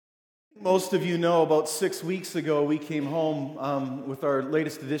Most of you know about 6 weeks ago we came home with our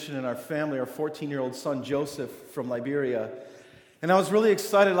latest addition in our family, our 14-year-old son Joseph from Liberia. And I was really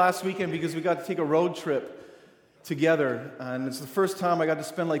excited last weekend because we got to take a road trip together. And it's the first time I got to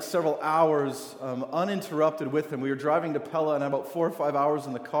spend several hours uninterrupted with him. We were driving to Pella and about 4 or 5 hours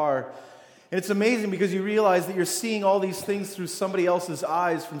in the car. And it's amazing because you realize that you're seeing all these things through somebody else's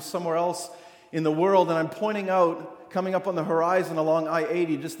eyes from somewhere else in the world. And I'm pointing out, coming up on the horizon along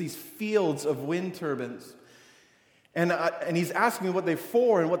I-80, just these fields of wind turbines. And he's asking me what they're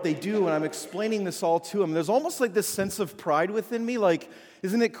for and what they do, and I'm explaining this all to him. There's almost this sense of pride within me,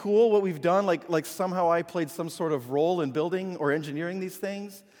 isn't it cool what we've done? Like somehow I played some sort of role in building or engineering these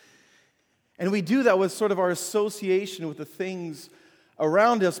things. And we do that with sort of our association with the things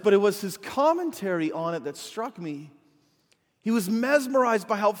around us, but it was his commentary on it that struck me. He was mesmerized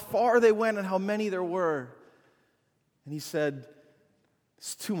by how far they went and how many there were. And he said,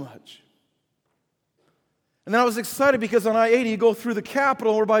 "It's too much." And then I was excited because on I-80 you go through the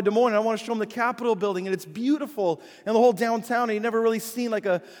Capitol, we're by Des Moines, and I want to show him the Capitol building, and it's beautiful, and the whole downtown, and he'd never really seen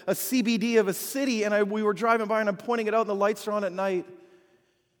a CBD of a city, and we were driving by, and I'm pointing it out, and the lights are on at night.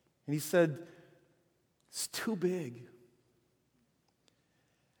 And he said, "It's too big."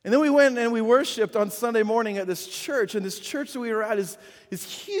 And then we went and we worshiped on Sunday morning at this church, and this church that we were at is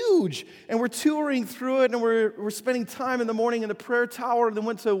huge, and we're touring through it, and we're spending time in the morning in the prayer tower, and then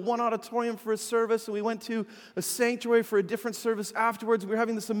went to one auditorium for a service, and we went to a sanctuary for a different service afterwards. We were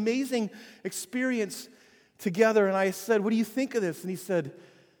having this amazing experience together, and I said, "What do you think of this?" And he said,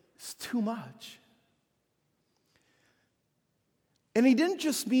 "It's too much." And he didn't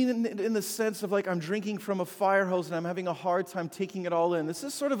just mean in the sense of I'm drinking from a fire hose and I'm having a hard time taking it all in. This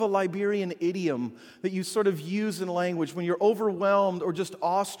is sort of a Liberian idiom that you sort of use in language when you're overwhelmed or just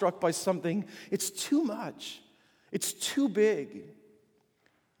awestruck by something. It's too much. It's too big.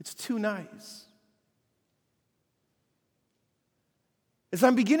 It's too nice. As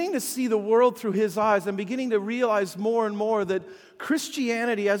I'm beginning to see the world through his eyes, I'm beginning to realize more and more that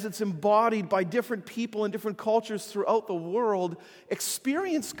Christianity, as it's embodied by different people and different cultures throughout the world,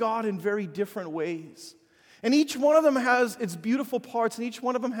 experience God in very different ways. And each one of them has its beautiful parts, and each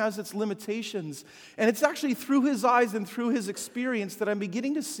one of them has its limitations. And it's actually through his eyes and through his experience that I'm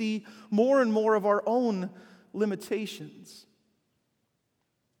beginning to see more and more of our own limitations.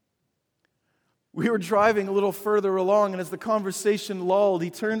 We were driving a little further along, and as the conversation lulled, he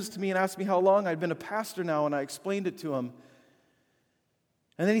turns to me and asks me how long I'd been a pastor now, and I explained it to him.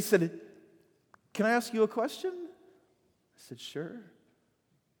 And then he said, "Can I ask you a question?" I said, "Sure."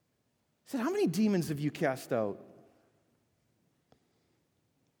 He said, "How many demons have you cast out?"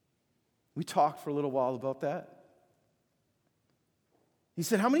 We talked for a little while about that. He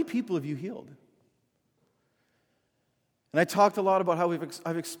said, "How many people have you healed?" And I talked a lot about how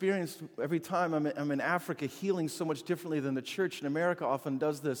I've experienced every time I'm in Africa healing so much differently than the church in America often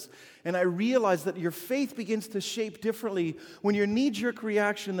does this. And I realized that your faith begins to shape differently when your knee-jerk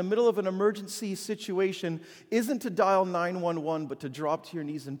reaction in the middle of an emergency situation isn't to dial 911, but to drop to your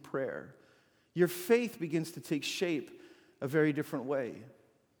knees in prayer. Your faith begins to take shape a very different way.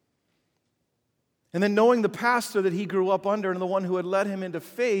 And then knowing the pastor that he grew up under and the one who had led him into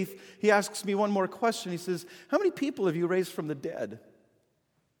faith, he asks me one more question. He says, "How many people have you raised from the dead?"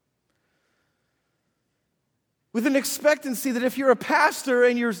 With an expectancy that if you're a pastor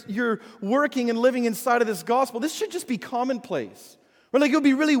and you're working and living inside of this gospel, this should just be commonplace. Or it would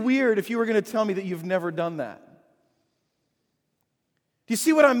be really weird if you were going to tell me that you've never done that. Do you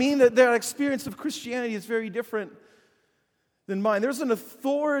see what I mean? That experience of Christianity is very different than mine. There's an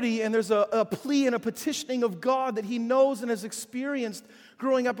authority and there's a plea and a petitioning of God that he knows and has experienced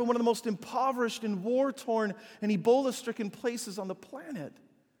growing up in one of the most impoverished and war-torn and Ebola-stricken places on the planet.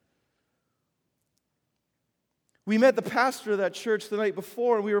 We met the pastor of that church the night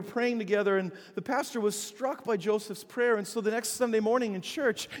before, and we were praying together, and the pastor was struck by Joseph's prayer. And so the next Sunday morning in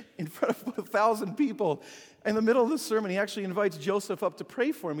church, in front of 1,000 people, in the middle of the sermon, he actually invites Joseph up to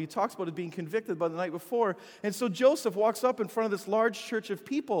pray for him. He talks about it being convicted by the night before. And so Joseph walks up in front of this large church of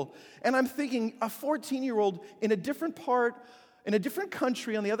people. And I'm thinking, a 14-year-old in a different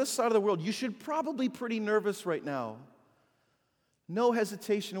country on the other side of the world, you should probably be pretty nervous right now. No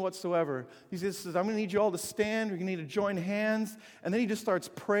hesitation whatsoever. He says, "I'm going to need you all to stand. You're going to need to join hands." And then he just starts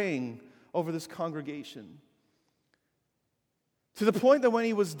praying over this congregation. To the point that when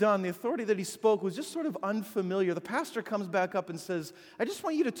he was done, the authority that he spoke was just sort of unfamiliar. The pastor comes back up and says, "I just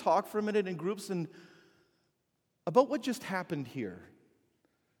want you to talk for a minute in groups and about what just happened here."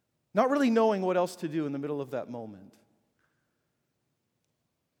 Not really knowing what else to do in the middle of that moment.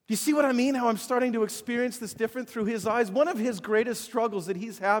 Do you see what I mean? How I'm starting to experience this different through his eyes? One of his greatest struggles that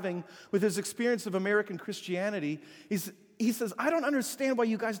he's having with his experience of American Christianity is he says, I don't understand why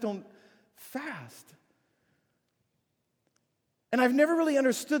you guys don't fast. And I've never really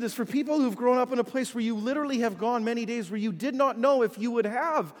understood this. For people who've grown up in a place where you literally have gone many days where you did not know if you would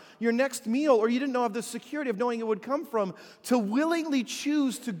have your next meal, or you didn't know of the security of knowing it would come from, to willingly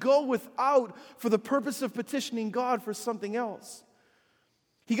choose to go without for the purpose of petitioning God for something else.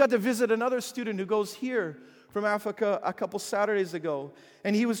 He got to visit another student who goes here from Africa a couple Saturdays ago,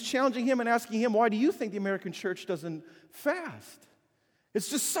 and he was challenging him and asking him, why do you think the American church doesn't fast? It's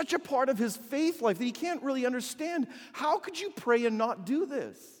just such a part of his faith life that he can't really understand. How could you pray and not do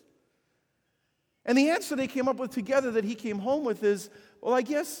this? And the answer they came up with together that he came home with is, well, I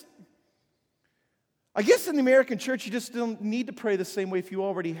guess in the American church you just don't need to pray the same way if you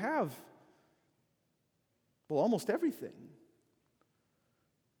already have, well, almost everything.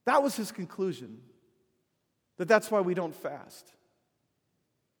 That was his conclusion, that's why we don't fast.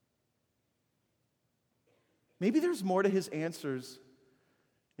 Maybe there's more to his answers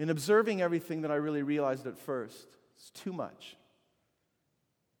in observing everything than I really realized at first. It's too much.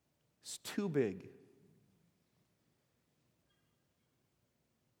 It's too big.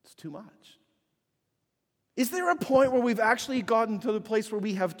 It's too much. Is there a point where we've actually gotten to the place where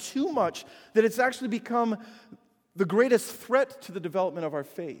we have too much that it's actually become the greatest threat to the development of our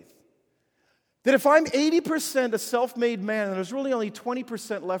faith? That if I'm 80% a self-made man and there's really only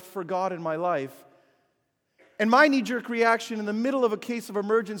 20% left for God in my life, and my knee-jerk reaction in the middle of a case of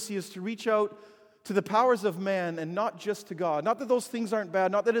emergency is to reach out to the powers of man and not just to God. Not that those things aren't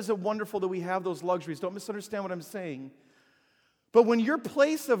bad, not that it isn't wonderful that we have those luxuries. Don't misunderstand what I'm saying. But when your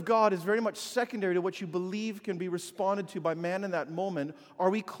place of God is very much secondary to what you believe can be responded to by man in that moment, are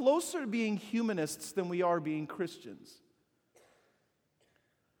we closer to being humanists than we are being Christians?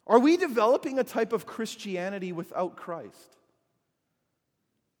 Are we developing a type of Christianity without Christ?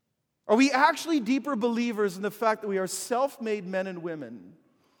 Are we actually deeper believers in the fact that we are self-made men and women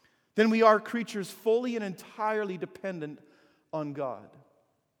than we are creatures fully and entirely dependent on God?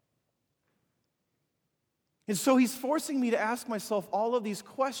 And so he's forcing me to ask myself all of these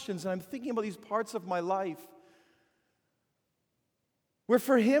questions, and I'm thinking about these parts of my life where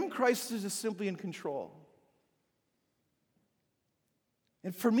for him, Christ is just simply in control.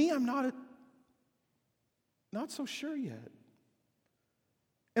 And for me, I'm not so sure yet.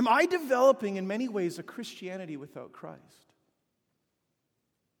 Am I developing in many ways a Christianity without Christ?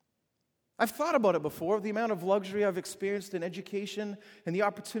 I've thought about it before, the amount of luxury I've experienced in education and the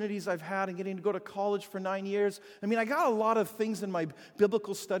opportunities I've had in getting to go to college for 9 years. I mean, I got a lot of things in my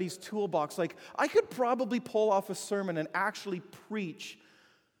biblical studies toolbox. Like, I could probably pull off a sermon and actually preach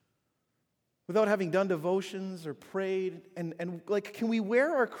without having done devotions or prayed. And like, can we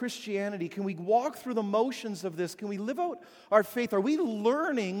wear our Christianity? Can we walk through the motions of this? Can we live out our faith? Are we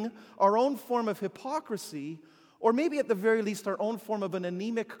learning our own form of hypocrisy, or maybe at the very least our own form of an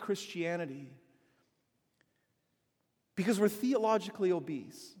anemic Christianity? Because we're theologically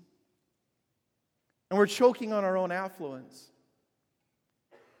obese. And we're choking on our own affluence.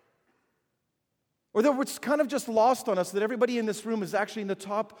 Or that it's kind of just lost on us that everybody in this room is actually in the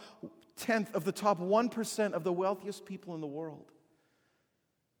top 10th of the top 1% of the wealthiest people in the world.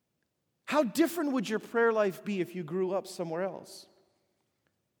 How different would your prayer life be if you grew up somewhere else?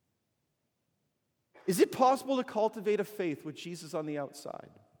 Is it possible to cultivate a faith with Jesus on the outside?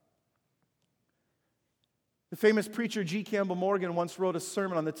 The famous preacher G. Campbell Morgan once wrote a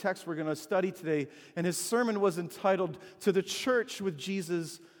sermon on the text we're going to study today, and his sermon was entitled, "To the Church with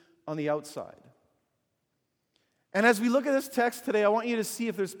Jesus on the Outside." And as we look at this text today, I want you to see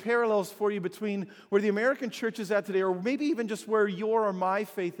if there's parallels for you between where the American church is at today, or maybe even just where your or my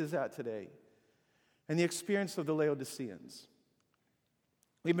faith is at today, and the experience of the Laodiceans.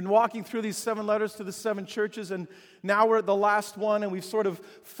 We've been walking through these 7 letters to the 7 churches, and now we're at the last one, and we've sort of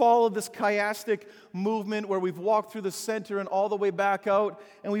followed this chiastic movement where we've walked through the center and all the way back out,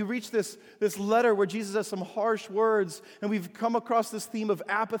 and we reach this letter where Jesus has some harsh words, and we've come across this theme of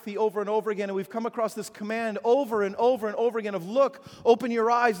apathy over and over again, and we've come across this command over and over and over again of, look, open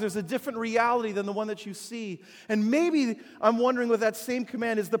your eyes, there's a different reality than the one that you see. And maybe I'm wondering with that same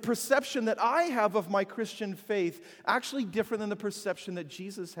command, is the perception that I have of my Christian faith actually different than the perception that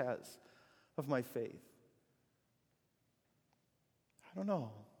Jesus has of my faith? I don't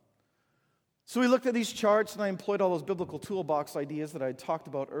know. So we looked at these charts, and I employed all those biblical toolbox ideas that I had talked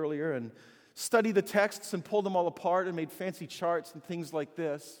about earlier, and studied the texts and pulled them all apart and made fancy charts and things like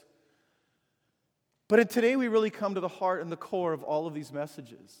this. But today we really come to the heart and the core of all of these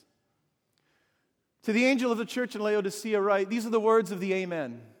messages. To the angel of the church in Laodicea write, these are the words of the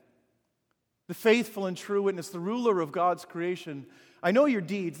Amen, the faithful and true witness, the ruler of God's creation, I know your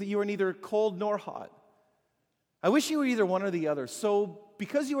deeds, that you are neither cold nor hot. I wish you were either one or the other. So,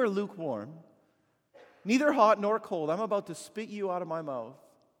 because you are lukewarm, neither hot nor cold, I'm about to spit you out of my mouth.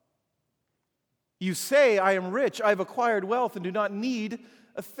 You say, I am rich, I have acquired wealth, and do not need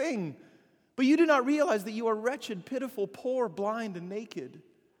a thing. But you do not realize that you are wretched, pitiful, poor, blind, and naked.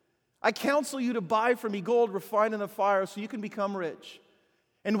 I counsel you to buy from me gold refined in the fire so you can become rich,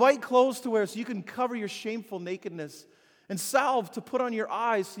 and white clothes to wear so you can cover your shameful nakedness, and salve to put on your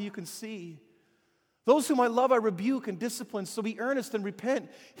eyes so you can see. Those whom I love I rebuke and discipline, so be earnest and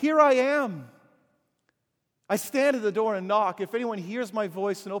repent. Here I am. I stand at the door and knock. If anyone hears my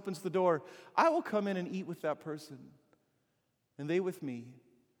voice and opens the door, I will come in and eat with that person, and they with me.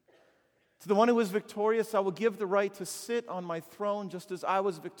 To the one who is victorious, I will give the right to sit on my throne, just as I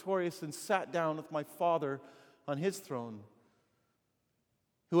was victorious and sat down with my Father on his throne.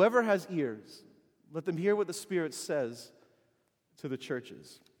 Whoever has ears, let them hear what the Spirit says to the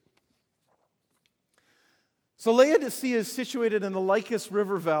churches. So Laodicea is situated in the Lycus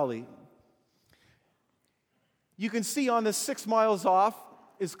River Valley. You can see on this 6 miles off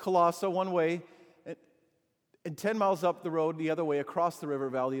is Colossae one way, and 10 miles up the road the other way across the river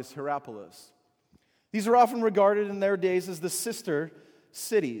valley is Hierapolis. These are often regarded in their days as the sister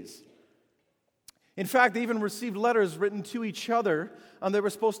cities. In fact, they even received letters written to each other, and they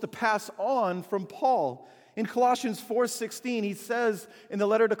were supposed to pass on from Paul. In Colossians 4:16, he says in the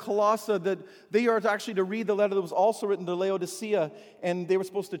letter to Colossae that they are actually to read the letter that was also written to Laodicea, and they were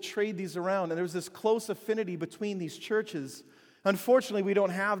supposed to trade these around. And there was this close affinity between these churches. Unfortunately, we don't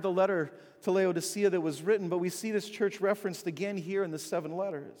have the letter to Laodicea that was written, but we see this church referenced again here in the 7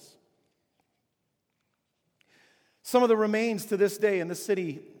 letters. Some of the remains to this day in the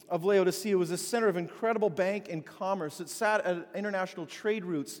city of Laodicea was a center of incredible bank and commerce. It sat at international trade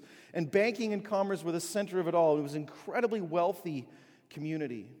routes, and banking and commerce were the center of it all. It was an incredibly wealthy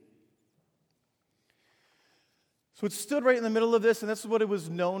community. So it stood right in the middle of this, and this is what it was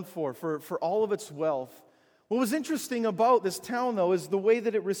known for all of its wealth. What was interesting about this town, though, is the way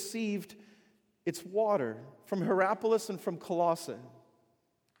that it received its water from Hierapolis and from Colossae.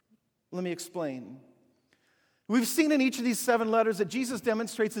 Let me explain. We've seen in each of these 7 letters that Jesus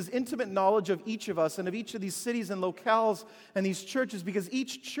demonstrates his intimate knowledge of each of us and of each of these cities and locales and these churches, because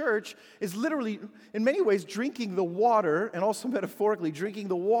each church is literally, in many ways, drinking the water, and also metaphorically drinking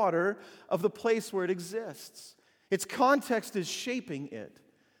the water of the place where it exists. Its context is shaping it.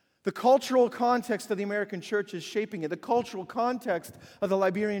 The cultural context of the American church is shaping it. The cultural context of the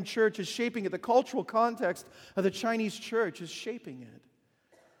Liberian church is shaping it. The cultural context of the Chinese church is shaping it.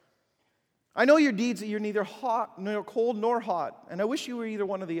 I know your deeds, that you're neither hot, nor cold, nor hot, and I wish you were either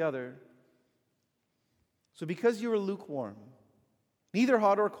one or the other. So because you are lukewarm, neither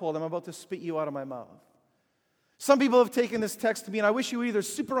hot or cold, I'm about to spit you out of my mouth. Some people have taken this text to mean, I wish you were either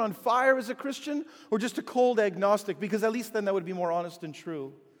super on fire as a Christian or just a cold agnostic, because at least then that would be more honest and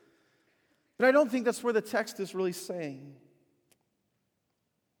true. But I don't think that's where the text is really saying.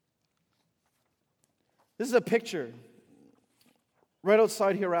 This is a picture right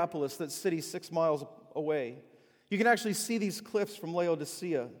outside Hierapolis, that city 6 miles away. You can actually see these cliffs from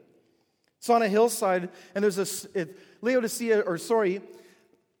Laodicea. It's on a hillside, and there's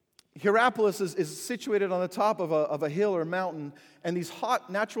Hierapolis is situated on the top of a hill or mountain, and these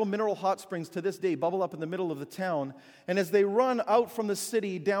hot, natural mineral hot springs to this day bubble up in the middle of the town. And as they run out from the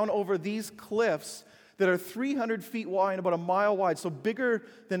city down over these cliffs that are 300 feet wide and about a mile wide, so bigger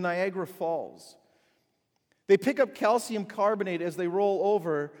than Niagara Falls, they pick up calcium carbonate as they roll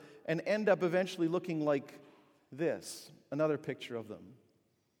over and end up eventually looking like this. Another picture of them.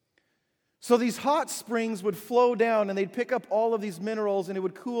 So these hot springs would flow down, and they'd pick up all of these minerals, and it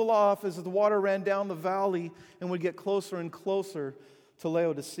would cool off as the water ran down the valley and would get closer and closer to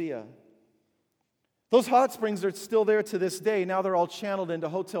Laodicea. Those hot springs are still there to this day. Now they're all channeled into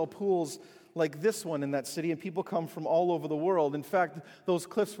hotel pools like this one in that city, and people come from all over the world. In fact, those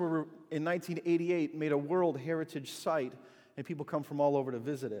cliffs were, in 1988, made a World Heritage Site, and people come from all over to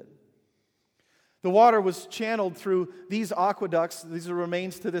visit it. The water was channeled through these aqueducts. These are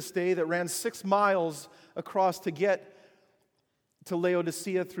remains to this day that ran 6 miles across to get to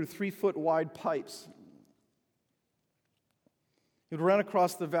Laodicea through 3-foot wide pipes. It would run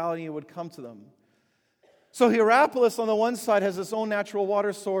across the valley and it would come to them. So Hierapolis on the one side has its own natural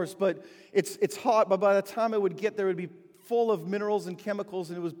water source, but it's hot, but by the time it would get there, it would be full of minerals and chemicals,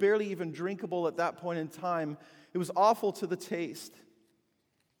 and it was barely even drinkable at that point in time. It was awful to the taste.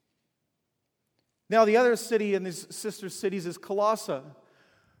 Now, the other city in these sister cities is Colossae.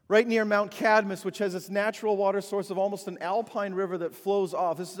 right near Mount Cadmus, which has its natural water source of almost an alpine river that flows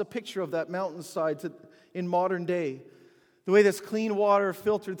off. This is a picture of that mountainside in modern day. The way this clean water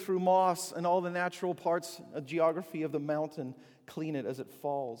filtered through moss and all the natural parts of geography of the mountain clean it as it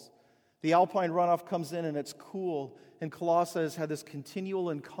falls. The alpine runoff comes in and it's cool, and Colossae has had this continual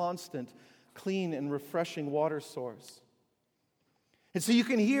and constant clean and refreshing water source. And so you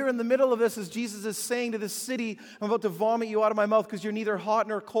can hear in the middle of this as Jesus is saying to this city, I'm about to vomit you out of my mouth because you're neither hot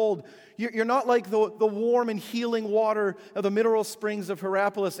nor cold. You're not like the warm and healing water of the mineral springs of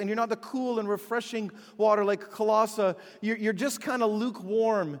Hierapolis, and you're not the cool and refreshing water like Colossae. You're just kind of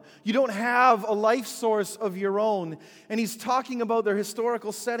lukewarm. You don't have a life source of your own. And he's talking about their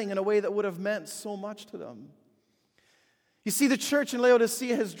historical setting in a way that would have meant so much to them. You see, the church in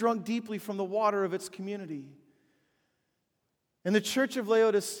Laodicea has drunk deeply from the water of its community. And the church of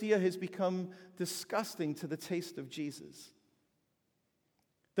Laodicea has become disgusting to the taste of Jesus.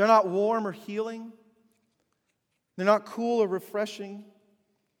 They're not warm or healing. They're not cool or refreshing.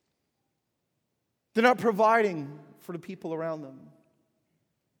 They're not providing for the people around them.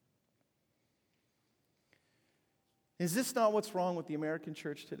 Is this not what's wrong with the American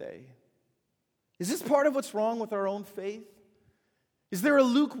church today? Is this part of what's wrong with our own faith? Is there a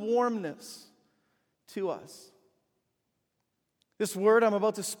lukewarmness to us? This word, I'm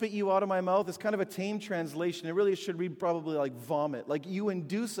about to spit you out of my mouth, is kind of a tame translation. It really should read probably like vomit. Like you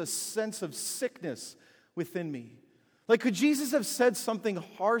induce a sense of sickness within me. Like could Jesus have said something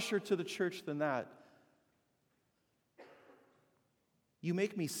harsher to the church than that? You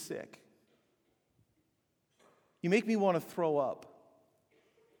make me sick. You make me want to throw up.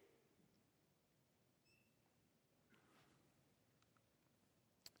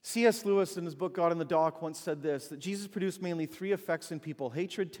 C.S. Lewis, in his book God in the Dock, once said this, that Jesus produced mainly three effects in people: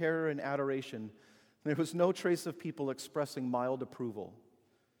 hatred, terror, and adoration. There was no trace of people expressing mild approval.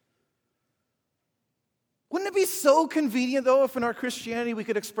 Wouldn't it be so convenient, though, if in our Christianity we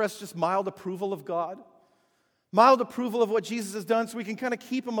could express just mild approval of God? Mild approval of what Jesus has done, so we can kind of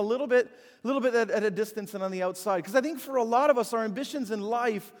keep him a little bit at a distance and on the outside. Because I think for a lot of us, our ambitions in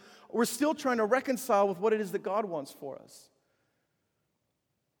life, we're still trying to reconcile with what it is that God wants for us.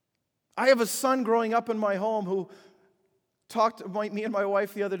 I have a son growing up in my home who talked to me and my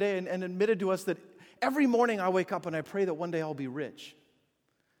wife the other day and admitted to us that every morning I wake up and I pray that one day I'll be rich.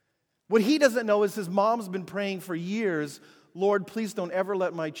 What he doesn't know is his mom's been praying for years, Lord, please don't ever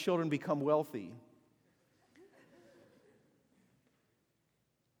let my children become wealthy.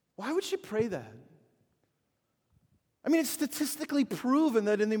 Why would she pray that? I mean, it's statistically proven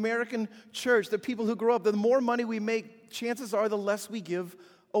that in the American church, that people who grow up, the more money we make, chances are the less we give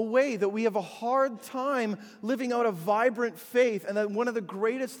away, that we have a hard time living out a vibrant faith, and that one of the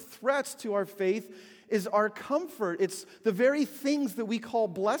greatest threats to our faith is our comfort. It's the very things that we call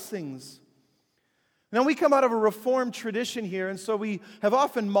blessings. Now, we come out of a Reformed tradition here, and so we have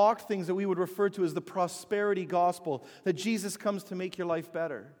often mocked things that we would refer to as the prosperity gospel, that Jesus comes to make your life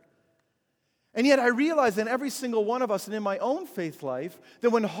better. And yet I realize in every single one of us and in my own faith life that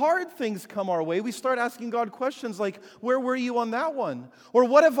when hard things come our way, we start asking God questions like, where were you on that one? Or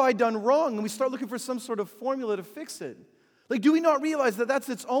what have I done wrong? And we start looking for some sort of formula to fix it. Like, do we not realize that that's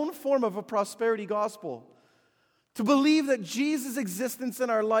its own form of a prosperity gospel? To believe that Jesus' existence in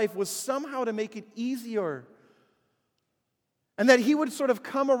our life was somehow to make it easier, and that he would sort of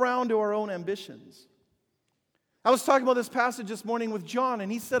come around to our own ambitions. I was talking about this passage this morning with John,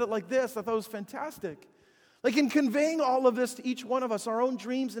 and he said it like this. I thought it was fantastic. Like in conveying all of this to each one of us, our own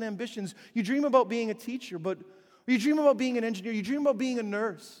dreams and ambitions, you dream about being a teacher, or you dream about being an engineer, you dream about being a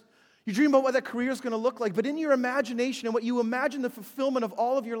nurse, you dream about what that career is going to look like, but in your imagination and what you imagine the fulfillment of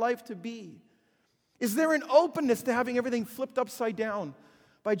all of your life to be, is there an openness to having everything flipped upside down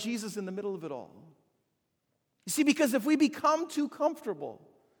by Jesus in the middle of it all? You see, because if we become too comfortable,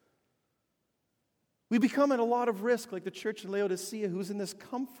 we become at a lot of risk, like the church in Laodicea, who's in this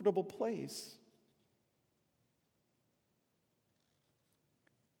comfortable place.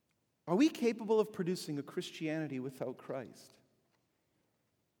 Are we capable of producing a Christianity without Christ?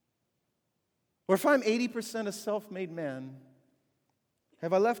 Or if I'm 80% a self-made man,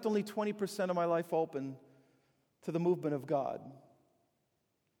 have I left only 20% of my life open to the movement of God?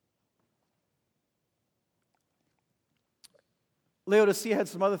 Laodicea had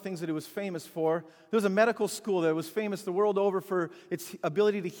some other things that it was famous for. There was a medical school that was famous the world over for its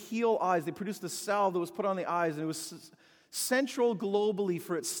ability to heal eyes. They produced a salve that was put on the eyes, and it was central globally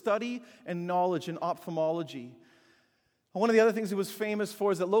for its study and knowledge in ophthalmology. One of the other things it was famous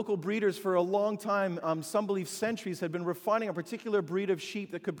for is that local breeders for a long time, some believe centuries, had been refining a particular breed of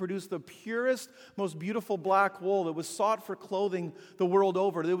sheep that could produce the purest, most beautiful black wool that was sought for clothing the world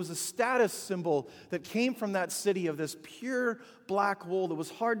over. There was a status symbol that came from that city of this pure black wool that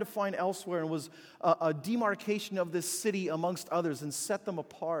was hard to find elsewhere and was a demarcation of this city amongst others and set them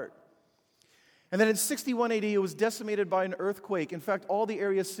apart. And then in 61 AD, it was decimated by an earthquake. In fact, all the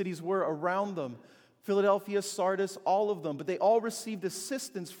area cities were around them. Philadelphia, Sardis, all of them. But they all received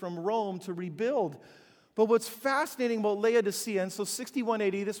assistance from Rome to rebuild. But what's fascinating about Laodicea, and so 61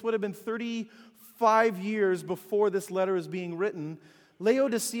 AD, this would have been 35 years before this letter is being written,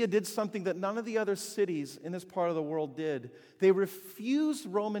 Laodicea did something that none of the other cities in this part of the world did. They refused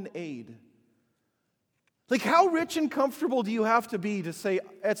Roman aid. Like, how rich and comfortable do you have to be to say,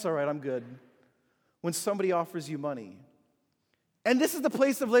 it's all right, I'm good, when somebody offers you money? And this is the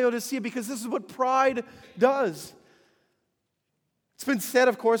place of Laodicea because this is what pride does. It's been said,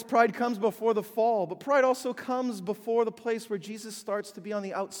 of course, pride comes before the fall, but pride also comes before the place where Jesus starts to be on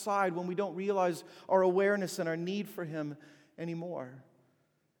the outside when we don't realize our awareness and our need for Him anymore.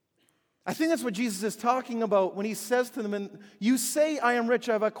 I think that's what Jesus is talking about when He says to them, and you say, I am rich,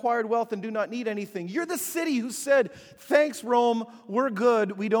 I have acquired wealth and do not need anything. You're the city who said, thanks, Rome, we're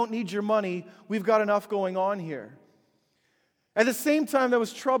good, we don't need your money, we've got enough going on here. At the same time, there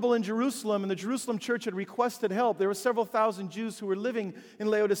was trouble in Jerusalem, and the Jerusalem church had requested help. There were several thousand Jews who were living in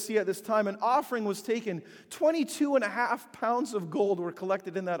Laodicea at this time. An offering was taken. 22.5 pounds of gold were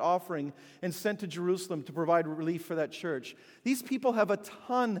collected in that offering and sent to Jerusalem to provide relief for that church. These people have a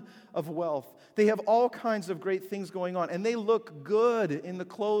ton of wealth. They have all kinds of great things going on, and they look good in the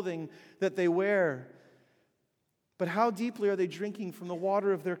clothing that they wear. But how deeply are they drinking from the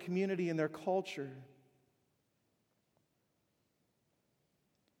water of their community and their culture?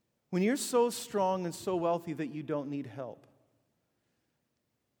 When you're so strong and so wealthy that you don't need help.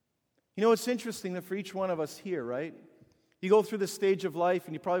 You know, it's interesting that for each one of us here, right? You go through this stage of life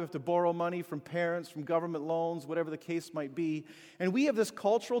and you probably have to borrow money from parents, from government loans, whatever the case might be. And we have this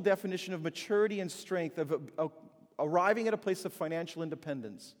cultural definition of maturity and strength, of arriving at a place of financial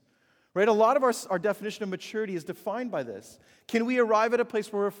independence. Right? A lot of our definition of maturity is defined by this. Can we arrive at a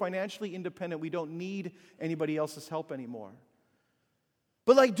place where we're financially independent? We don't need anybody else's help anymore.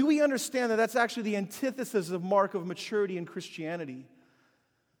 But do we understand that that's actually the antithesis of mark of maturity in Christianity?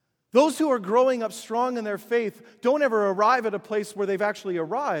 Those who are growing up strong in their faith don't ever arrive at a place where they've actually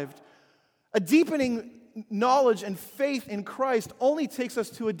arrived. A deepening knowledge and faith in Christ only takes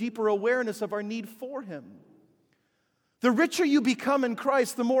us to a deeper awareness of our need for Him. The richer you become in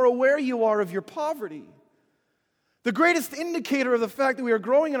Christ, the more aware you are of your poverty. The greatest indicator of the fact that we are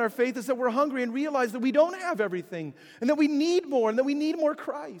growing in our faith is that we're hungry and realize that we don't have everything and that we need more and that we need more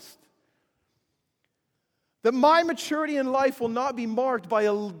Christ. That my maturity in life will not be marked by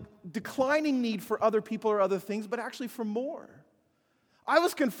a declining need for other people or other things, but actually for more. I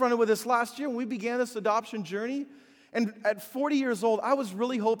was confronted with this last year when we began this adoption journey, and at 40 years old, I was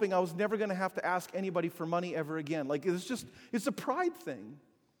really hoping I was never going to have to ask anybody for money ever again. It's a pride thing.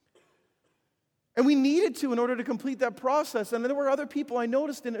 And we needed to in order to complete that process. And there were other people I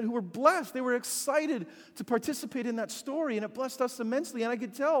noticed in it who were blessed. They were excited to participate in that story, and it blessed us immensely. And I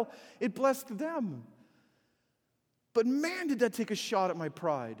could tell it blessed them. But man, did that take a shot at my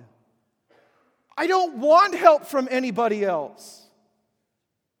pride. I don't want help from anybody else.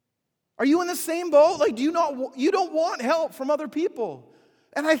 Are you in the same boat? You don't want help from other people.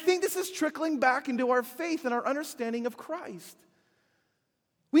 And I think this is trickling back into our faith and our understanding of Christ.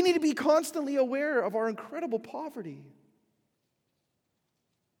 We need to be constantly aware of our incredible poverty.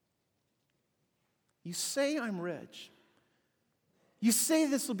 You say, I'm rich. You say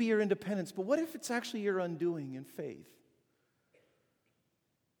this will be your independence, but what if it's actually your undoing in faith?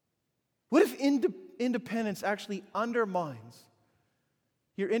 What if independence actually undermines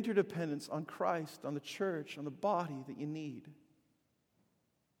your interdependence on Christ, on the church, on the body that you need?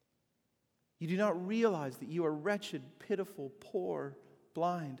 You do not realize that you are wretched, pitiful, poor,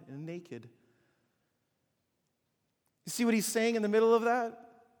 blind, and naked. You see what he's saying in the middle of that?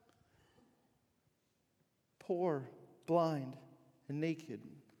 Poor, blind, and naked.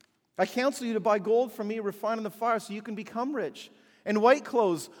 I counsel you to buy gold from me, refined in the fire, so you can become rich. And white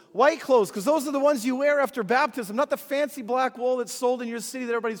clothes, because those are the ones you wear after baptism, not the fancy black wool that's sold in your city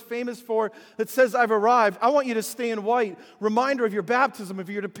that everybody's famous for that says, I've arrived. I want you to stay in white. Reminder of your baptism,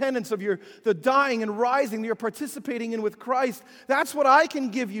 of your dependence, of the dying and rising that you're participating in with Christ. That's what I can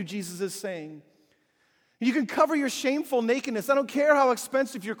give you, Jesus is saying. You can cover your shameful nakedness. I don't care how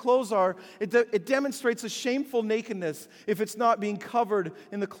expensive your clothes are. It demonstrates a shameful nakedness if it's not being covered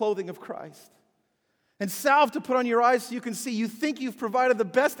in the clothing of Christ. and salve to put on your eyes so you can see. You think you've provided the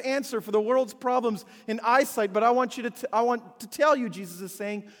best answer for the world's problems in eyesight, but I want to tell you, Jesus is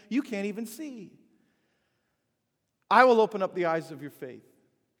saying, you can't even see. I will open up the eyes of your faith,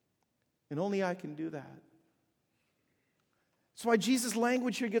 and only I can do that. That's why Jesus'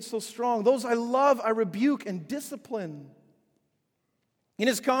 language here gets so strong. Those I love, I rebuke and discipline. In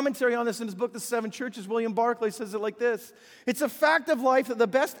his commentary on this, in his book, The Seven Churches, William Barclay says it like this: it's a fact of life that the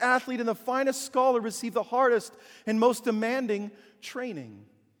best athlete and the finest scholar receive the hardest and most demanding training.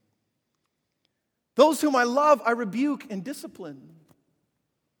 Those whom I love, I rebuke and discipline.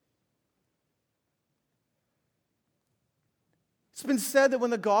 It's been said that when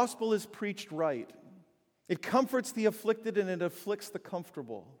the gospel is preached right, it comforts the afflicted and it afflicts the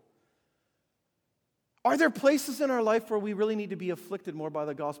comfortable. Are there places in our life where we really need to be afflicted more by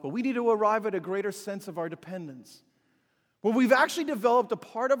the gospel? We need to arrive at a greater sense of our dependence, where we've actually developed a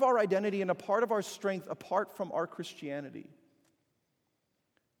part of our identity and a part of our strength apart from our Christianity.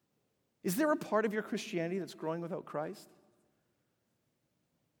 Is there a part of your Christianity that's growing without Christ?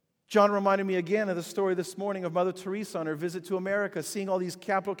 John reminded me again of the story this morning of Mother Teresa on her visit to America, seeing all these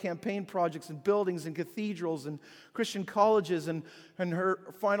capital campaign projects and buildings and cathedrals and Christian colleges, and her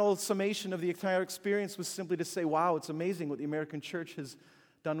final summation of the entire experience was simply to say, wow, it's amazing what the American church has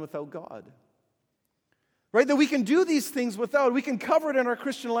done without God. Right? That we can do these things without. We can cover it in our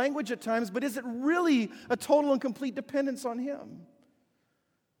Christian language at times, but is it really a total and complete dependence on Him?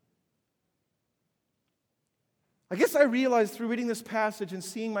 I guess I realized through reading this passage and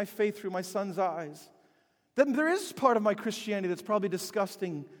seeing my faith through my son's eyes that there is part of my Christianity that's probably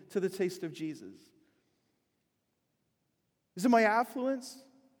disgusting to the taste of Jesus. Is it my affluence?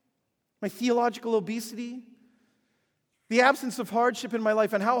 My theological obesity? The absence of hardship in my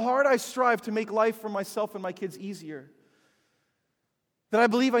life, and how hard I strive to make life for myself and my kids easier? That I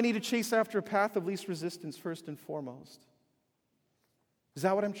believe I need to chase after a path of least resistance first and foremost. Is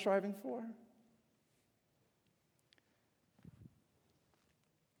that what I'm striving for?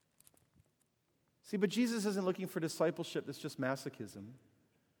 See, but Jesus isn't looking for discipleship that's just masochism.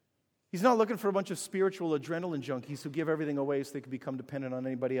 He's not looking for a bunch of spiritual adrenaline junkies who give everything away so they can become dependent on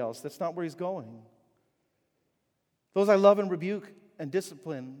anybody else. That's not where He's going. Those I love and rebuke and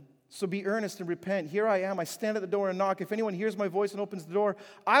discipline. So be earnest and repent. Here I am. I stand at the door and knock. If anyone hears my voice and opens the door,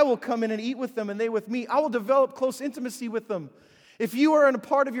 I will come in and eat with them and they with me. I will develop close intimacy with them. If you are in a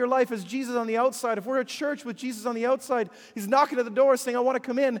part of your life as Jesus on the outside, if we're a church with Jesus on the outside, He's knocking at the door saying, I want to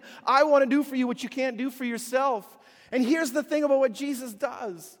come in. I want to do for you what you can't do for yourself. And here's the thing about what Jesus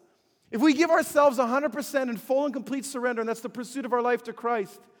does. If we give ourselves 100% in full and complete surrender, and that's the pursuit of our life to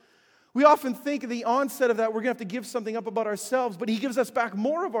Christ, we often think at the onset of that we're going to have to give something up about ourselves, but He gives us back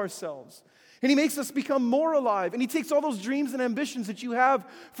more of ourselves. And He makes us become more alive. And He takes all those dreams and ambitions that you have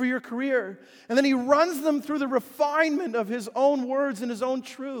for your career, and then He runs them through the refinement of His own words and His own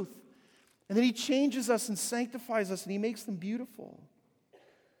truth. And then He changes us and sanctifies us, and He makes them beautiful.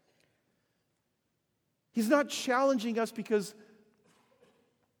 He's not challenging us because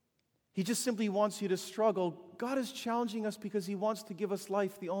He just simply wants you to struggle. God is challenging us because He wants to give us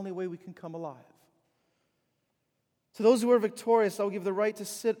life the only way we can come alive. To those who are victorious, I will give the right to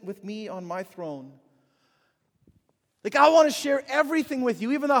sit with me on my throne. Like, I want to share everything with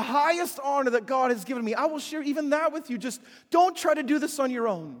you, even the highest honor that God has given me. I will share even that with you. Just don't try to do this on your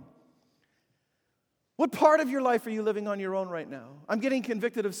own. What part of your life are you living on your own right now? I'm getting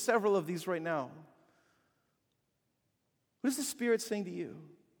convicted of several of these right now. What is the Spirit saying to you?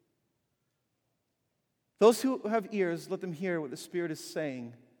 Those who have ears, let them hear what the Spirit is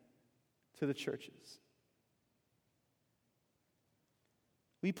saying to the churches.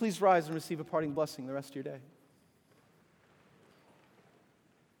 Will you please rise and receive a parting blessing the rest of your day?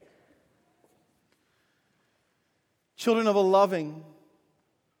 Children of a loving,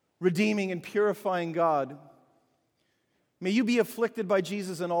 redeeming, and purifying God, may you be afflicted by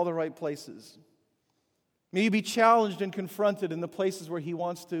Jesus in all the right places. May you be challenged and confronted in the places where He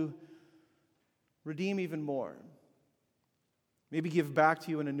wants to redeem even more. Maybe give back to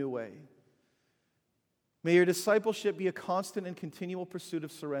you in a new way. May your discipleship be a constant and continual pursuit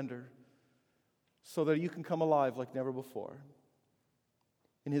of surrender so that you can come alive like never before.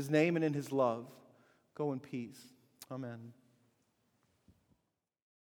 In His name and in His love, go in peace. Amen.